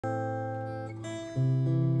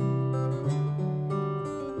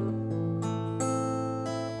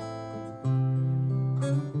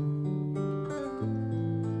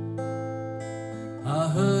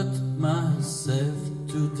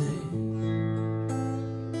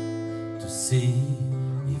see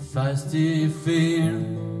if I still feel.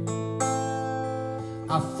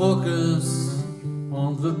 I focus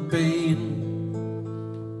on the pain,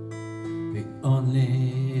 the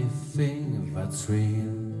only thing that's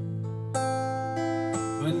real.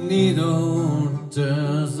 The needle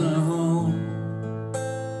turns the hole,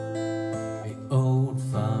 the old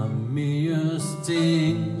familiar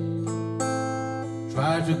sting.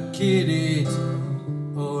 Try to kill it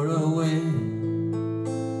all away,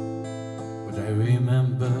 but I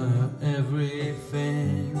remember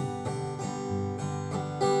everything.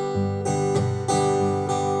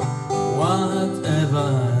 Whatever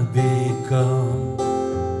become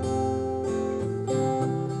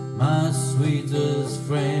my sweetest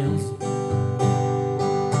friends,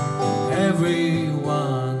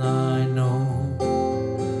 everyone I know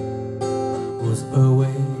goes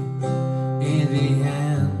away in the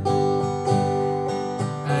end,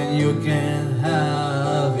 and you can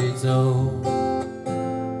have it all.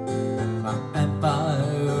 My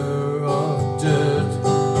empire of dirt,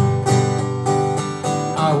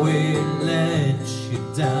 I will let you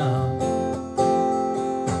down,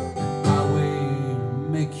 I will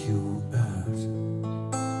make you hurt.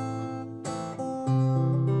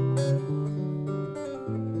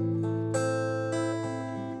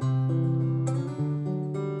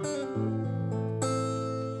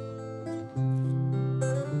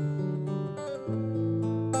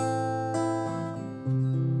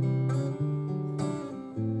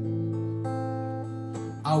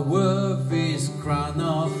 I wear this crown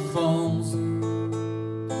of thorns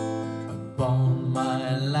upon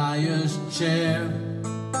my liar's chair,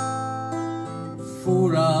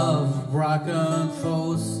 full of broken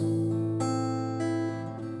thoughts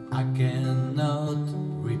I cannot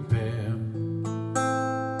repair.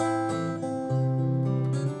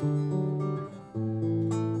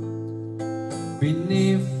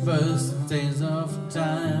 Beneath the stains of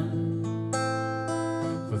time,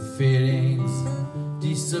 the feelings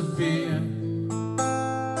disappear.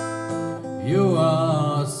 You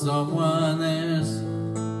are someone else,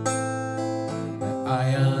 and I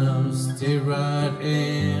am still right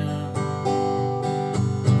here.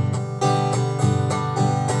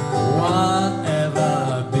 Whatever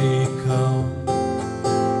become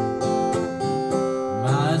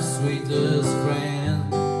my sweetest friend,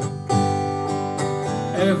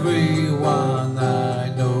 everyone I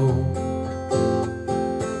know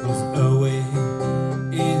goes away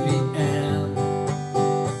in the end,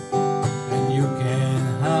 and you can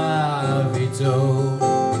have it all.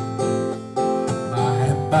 My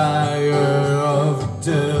empire